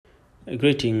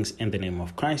Greetings in the name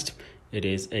of Christ. It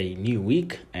is a new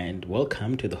week and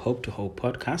welcome to the Hope to Hope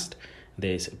podcast.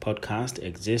 This podcast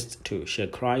exists to share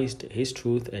Christ, His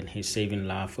truth, and His saving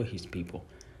love for His people.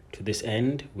 To this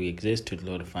end, we exist to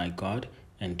glorify God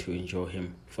and to enjoy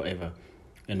Him forever.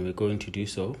 And we're going to do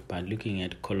so by looking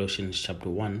at Colossians chapter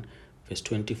 1, verse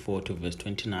 24 to verse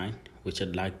 29, which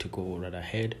I'd like to go right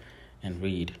ahead and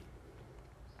read.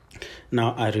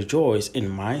 Now I rejoice in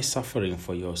my suffering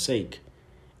for your sake,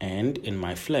 and in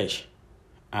my flesh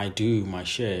I do my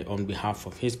share on behalf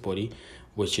of His body,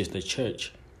 which is the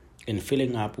church, in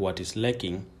filling up what is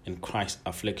lacking in Christ's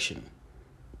affliction.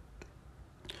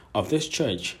 Of this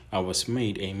church I was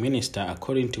made a minister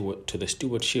according to the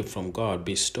stewardship from God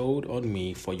bestowed on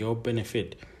me for your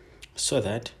benefit, so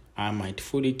that I might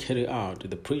fully carry out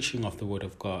the preaching of the word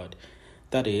of God,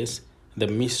 that is, the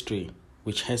mystery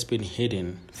which has been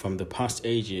hidden from the past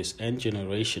ages and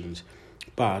generations,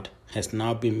 but has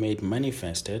now been made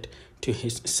manifested to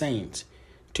His saints,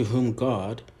 to whom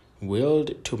God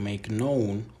willed to make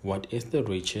known what is the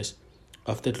riches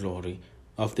of the glory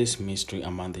of this mystery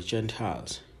among the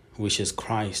Gentiles, which is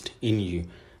Christ in you,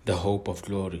 the hope of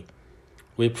glory.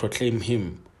 We proclaim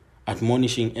Him,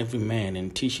 admonishing every man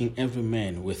and teaching every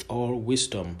man with all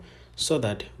wisdom, so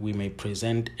that we may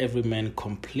present every man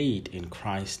complete in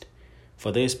Christ.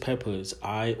 For this purpose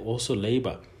I also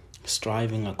labor,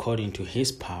 striving according to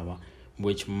His power,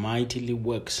 which mightily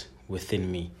works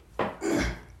within me.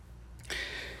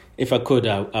 If I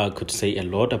could say a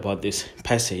lot about this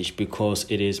passage, because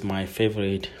it is my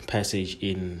favorite passage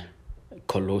in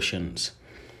Colossians,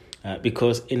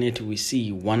 because in it we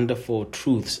see wonderful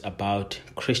truths about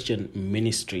Christian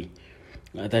ministry.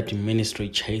 That ministry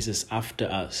chases after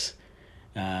us.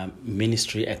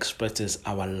 Ministry expresses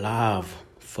our love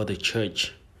for the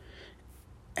church.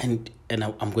 And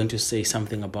I'm going to say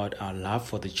something about our love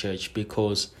for the church,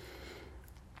 because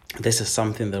this is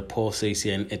something that Paul says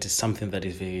here, and it is something that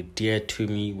is very dear to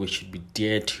me, which should be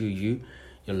dear to you,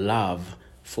 your love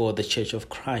for the church of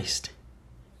Christ.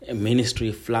 A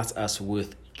ministry floods us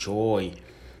with joy.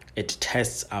 It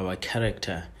tests our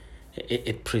character.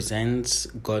 It presents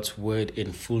God's word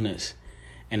in fullness,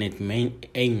 and it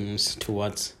aims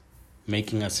towards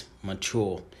making us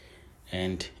mature,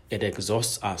 and it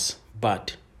exhausts us,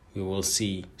 but we will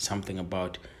see something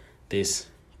about this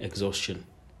exhaustion.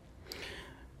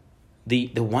 The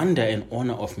wonder and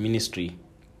honor of ministry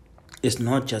is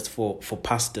not just for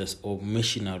pastors or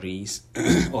missionaries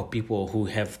or people who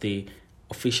have the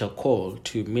official call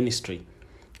to ministry,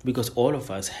 because all of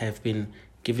us have been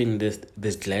given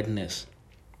this gladness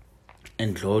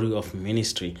and glory of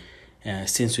ministry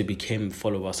since we became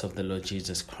followers of the Lord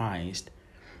Jesus Christ.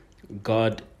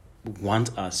 God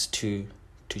wants us to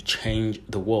change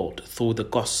the world through the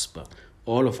gospel.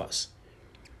 All of us,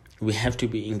 we have to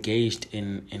be engaged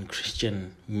in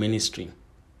Christian ministry.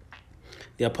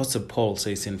 The Apostle Paul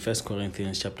says in 1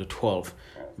 Corinthians chapter 12,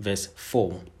 verse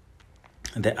 4,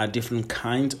 there are different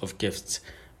kinds of gifts,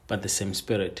 but the same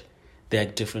Spirit. There are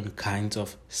different kinds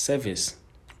of service,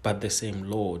 but the same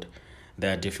Lord.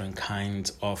 There are different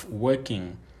kinds of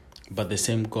working, but the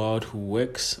same God who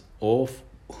works all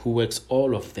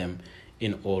of them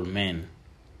in all men.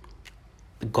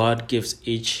 God gives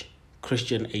each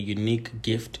Christian a unique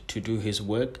gift to do His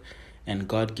work, and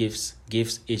God gives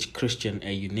each Christian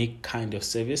a unique kind of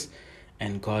service,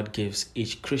 and God gives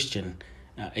each Christian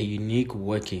a unique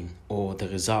working or the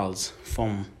results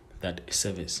from that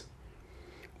service.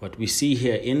 What we see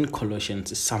here in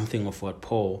Colossians is something of what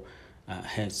Paul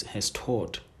has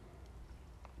taught.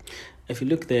 If you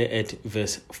look there at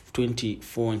verse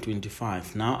 24 and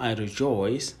 25, now I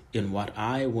rejoice in what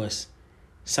I was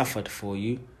suffered for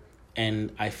you,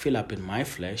 and I fill up in my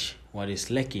flesh what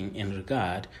is lacking in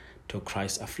regard to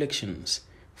Christ's afflictions,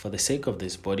 for the sake of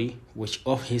this body, which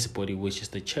is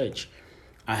the church.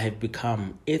 I have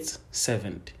become its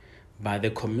servant by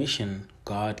the commission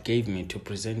God gave me to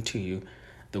present to you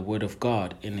the word of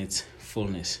God in its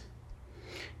fullness.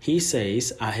 He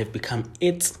says, I have become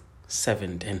its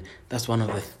servant, and that's one of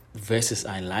the verses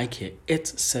I like here.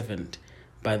 Its servant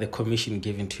by the commission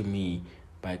given to me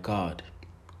by God.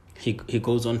 He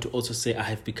goes on to also say, I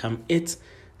have become its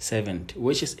servant,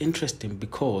 which is interesting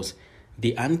because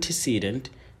the antecedent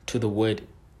to the word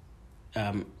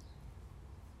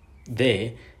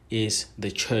there is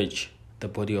the church, the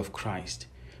body of Christ,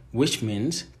 which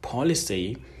means Paul is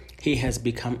saying he has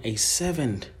become a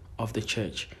servant of the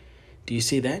church. Do you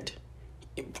see that?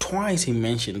 Twice he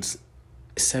mentions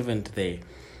servant there.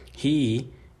 He,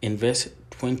 in verse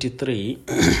 23,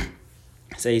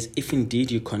 says, if indeed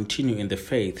you continue in the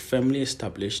faith, firmly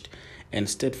established and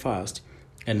steadfast,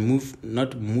 and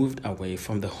not moved away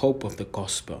from the hope of the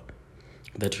gospel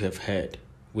that you have heard,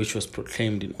 which was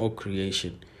proclaimed in all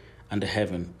creation under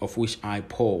heaven, of which I,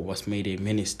 Paul, was made a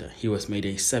minister. He was made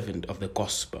a servant of the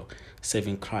gospel,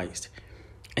 serving Christ.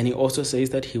 And he also says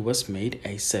that he was made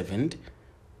a servant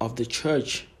of the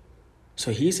church.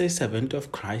 So he's a servant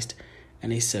of Christ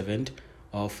and a servant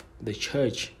of the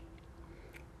church.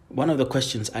 One of the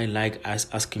questions I like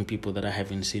asking people that I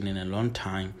haven't seen in a long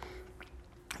time,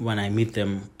 when I meet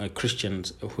them,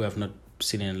 Christians who have not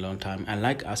seen in a long time, I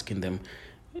like asking them,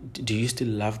 do you still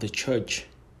love the church?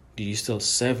 Do you still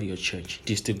serve your church?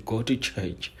 Do you still go to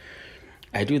church?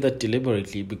 I do that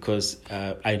deliberately because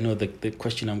I know that the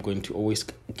question I'm going to always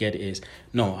get is,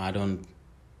 no,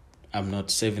 I'm not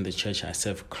serving the church, I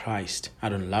serve Christ. I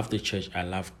don't love the church, I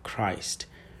love Christ.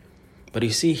 But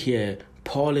you see here,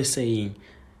 Paul is saying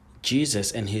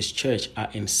Jesus and his church are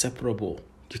inseparable.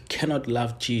 You cannot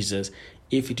love Jesus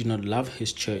if you do not love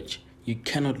his church. You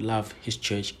cannot love his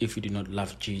church if you do not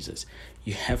love Jesus.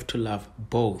 You have to love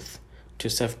both. To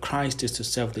serve Christ is to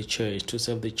serve the church. To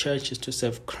serve the church is to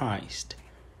serve Christ.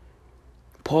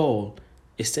 Paul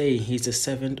is saying he's a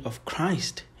servant of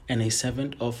Christ and a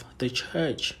servant of the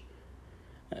church.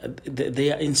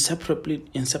 They are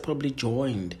inseparably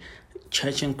joined.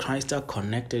 Church and Christ are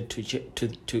connected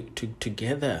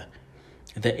together.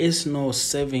 There is no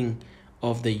severing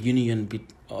of the union,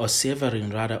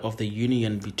 of the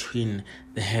union between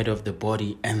the head of the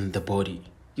body and the body.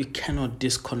 You cannot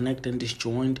disconnect and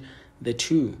disjoin the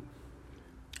two.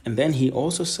 And then he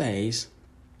also says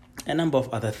a number of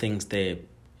other things there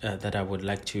that I would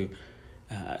like to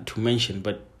mention,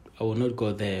 but I will not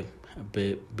go there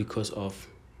because of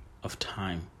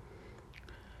time.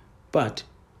 But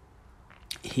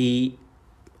he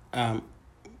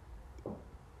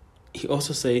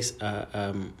also says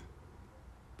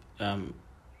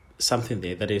something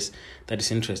there that is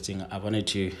interesting. I wanted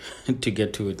to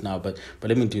get to it now, but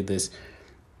let me do this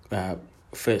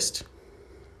first.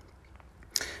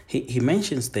 He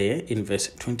mentions there in verse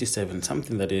 27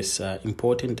 something that is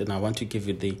important, and I want to give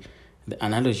you the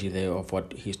analogy there of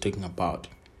what he's talking about.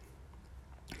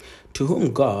 To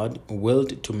whom God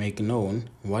willed to make known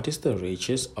what is the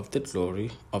riches of the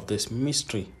glory of this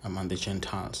mystery among the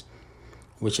Gentiles,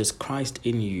 which is Christ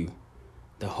in you,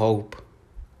 the hope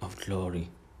of glory.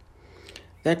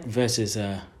 That verse is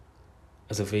a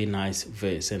very nice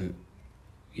verse, and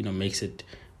makes it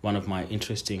one of my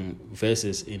interesting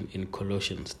verses in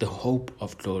Colossians. The hope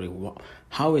of glory.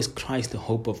 How is Christ the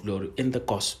hope of glory in the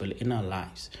gospel, in our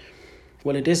lives?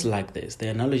 Well, it is like this. The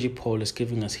analogy Paul is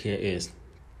giving us here is,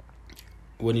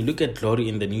 when you look at glory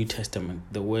in the New Testament,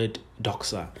 the word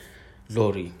doxa,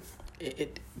 glory,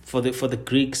 for the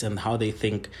Greeks and how they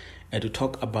think, to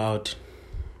talk about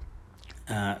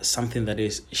something that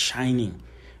is shining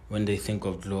when they think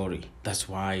of glory. That's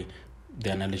why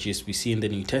the analogies we see in the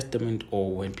New Testament,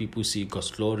 or when people see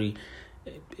God's glory,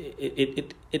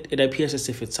 it appears as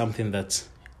if it's something that's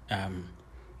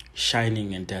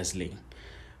shining and dazzling.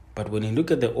 But when you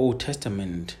look at the Old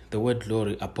Testament, the word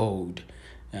glory, abode,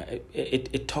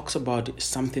 it talks about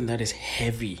something that is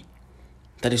heavy.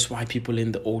 That is why people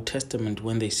in the Old Testament,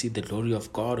 when they see the glory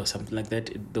of God or something like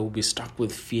that, they will be struck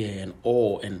with fear and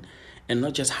awe and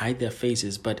not just hide their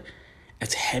faces, but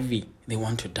it's heavy. They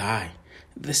want to die.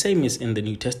 The same is in the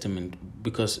New Testament,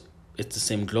 because it's the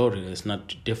same glory. It's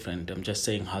not different. I'm just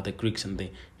saying how the Greeks and the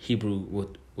Hebrew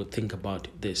would think about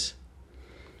this.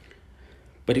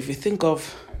 But if you think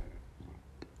of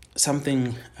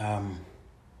something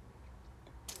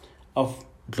of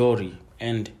glory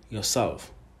and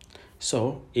yourself,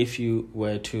 so if you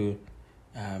were to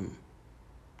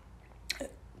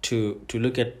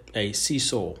look at a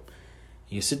seesaw,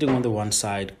 you're sitting on the one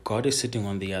side, God is sitting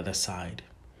on the other side.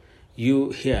 You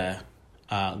here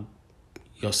are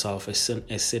yourself a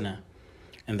sinner,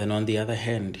 and then on the other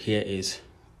hand, here is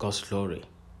God's glory.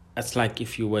 That's like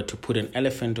if you were to put an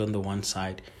elephant on the one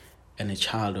side and a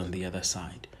child on the other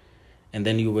side, and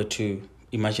then you were to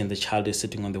imagine the child is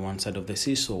sitting on the one side of the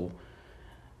seesaw,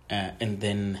 and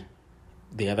then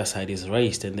the other side is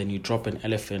raised, and then you drop an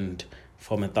elephant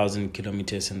from 1,000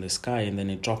 kilometers in the sky, and then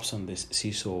it drops on this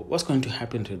seesaw. What's going to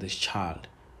happen to this child?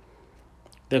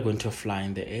 They're going to fly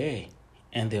in the air,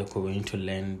 and they're going to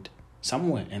land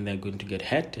somewhere, and they're going to get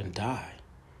hurt and die.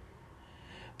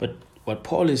 But what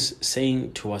Paul is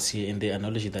saying to us here in the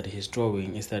analogy that he's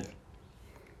drawing is that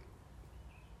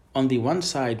on the one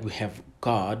side we have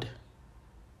God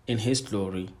in his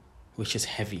glory, which is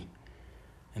heavy,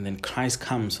 and then Christ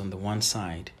comes on the one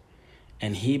side,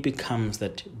 and he becomes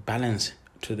that balance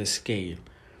to the scale.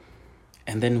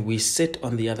 And then we sit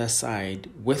on the other side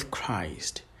with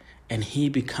Christ, and he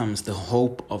becomes the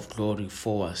hope of glory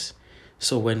for us.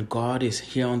 So when God is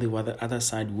here on the other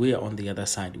side, we are on the other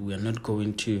side. We are not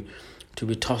going to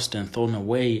be tossed and thrown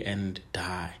away and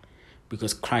die,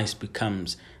 because Christ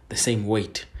becomes the same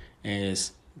weight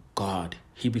as God.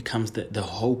 He becomes the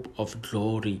hope of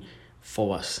glory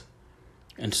for us.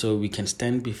 And so we can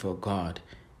stand before God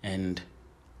and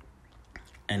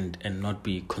not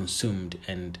be consumed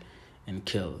and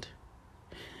killed.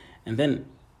 And then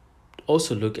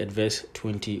also look at verse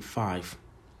 25.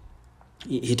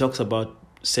 He talks about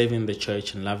saving the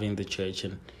church and loving the church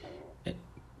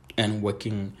and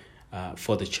working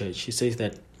for the church. He says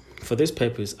that, for this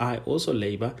purpose I also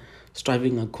labor,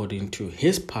 striving according to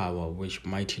his power, which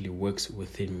mightily works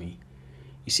within me.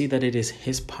 You see that it is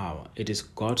his power, it is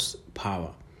God's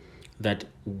power that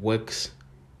works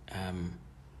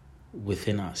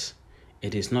within us.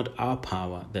 It is not our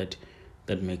power that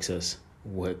makes us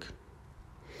work.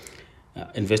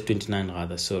 In verse 29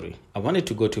 rather, sorry. I wanted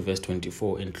to go to verse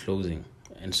 24 in closing.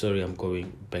 And sorry, I'm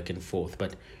going back and forth.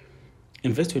 But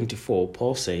in verse 24,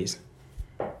 Paul says,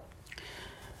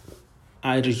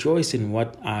 I rejoice in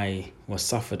what I was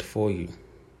suffered for you.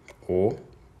 Or,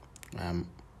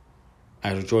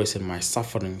 I rejoice in my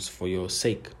sufferings for your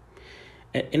sake.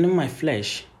 And in my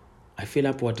flesh, I fill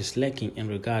up what is lacking in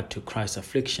regard to Christ's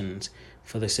afflictions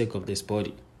for the sake of this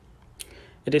body.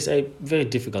 It is a very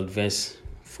difficult verse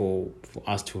for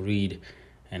us to read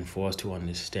and for us to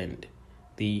understand.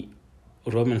 The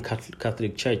Roman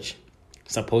Catholic Church,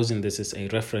 supposing this is a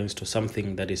reference to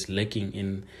something that is lacking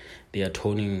in the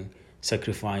atoning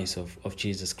sacrifice of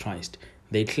Jesus Christ,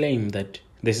 they claim that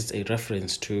this is a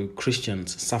reference to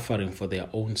Christians suffering for their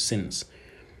own sins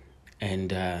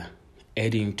and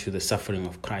adding to the suffering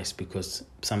of Christ, because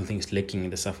something is lacking in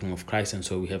the suffering of Christ, and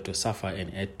so we have to suffer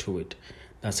and add to it.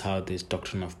 That's how this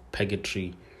doctrine of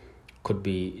purgatory could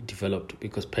be developed,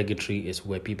 because purgatory is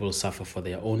where people suffer for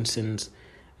their own sins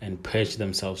and purge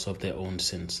themselves of their own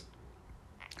sins.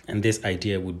 And this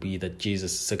idea would be that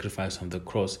Jesus' sacrifice on the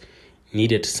cross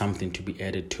needed something to be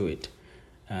added to it.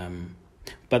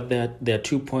 But there are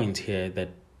 2 points here that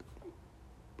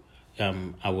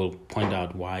I will point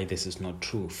out why this is not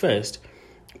true. First,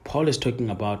 Paul is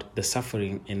talking about the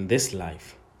suffering in this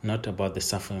life, not about the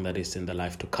suffering that is in the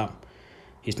life to come.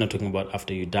 He's not talking about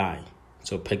after you die.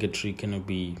 So purgatory cannot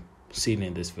be seen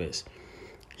in this verse.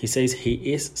 He says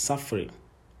he is suffering.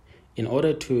 In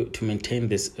order to maintain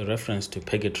this reference to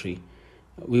purgatory,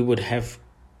 we would have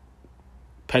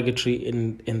purgatory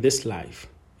in this life,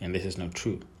 and this is not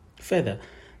true. Further,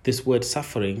 this word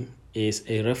suffering is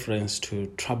a reference to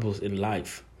troubles in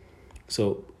life.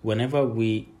 So whenever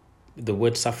the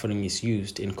word suffering is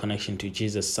used in connection to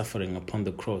Jesus' suffering upon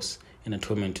the cross in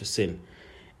atonement to sin,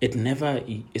 it never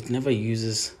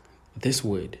uses this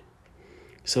word.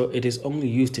 So it is only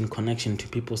used in connection to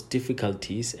people's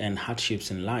difficulties and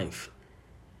hardships in life.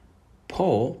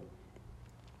 Paul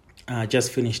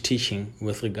just finished teaching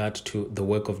with regard to the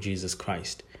work of Jesus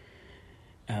Christ.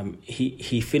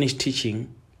 He finished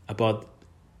teaching about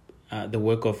the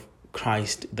work of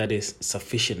Christ that is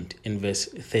sufficient in verse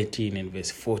 13 and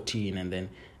verse 14 and then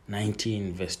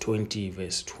 19, verse 20,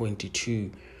 verse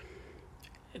 22.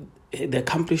 The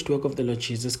accomplished work of the Lord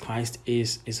Jesus Christ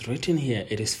is written here.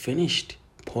 It is finished.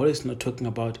 Paul is not talking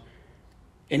about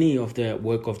any of the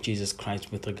work of Jesus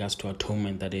Christ with regards to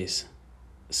atonement that is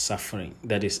suffering,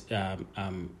 that is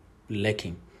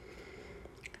lacking.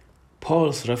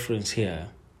 Paul's reference here,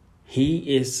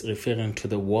 he is referring to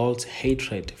the world's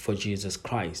hatred for Jesus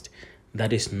Christ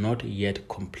that is not yet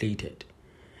completed.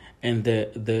 And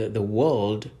the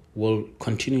world will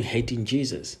continue hating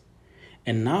Jesus.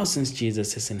 And now, since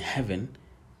Jesus is in heaven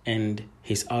and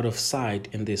he's out of sight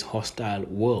in this hostile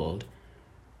world,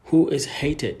 who is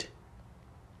hated?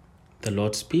 The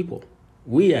Lord's people.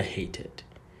 We are hated.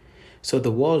 So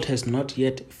the world has not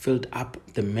yet filled up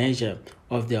the measure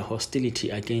of their hostility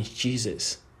against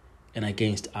Jesus and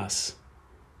against us.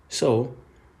 So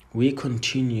we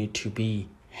continue to be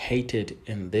hated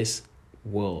in this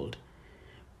world.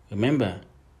 Remember,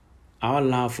 our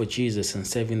love for Jesus and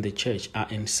serving the church are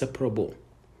inseparable.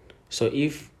 So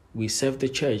if we serve the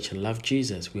church and love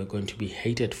Jesus, we are going to be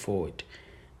hated for it.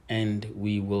 And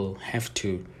we will have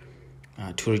to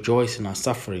rejoice in our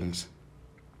sufferings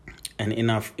and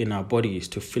in our bodies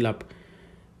to fill up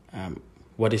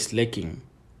what is lacking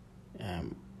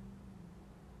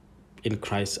in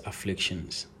Christ's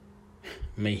afflictions.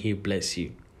 May he bless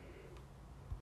you.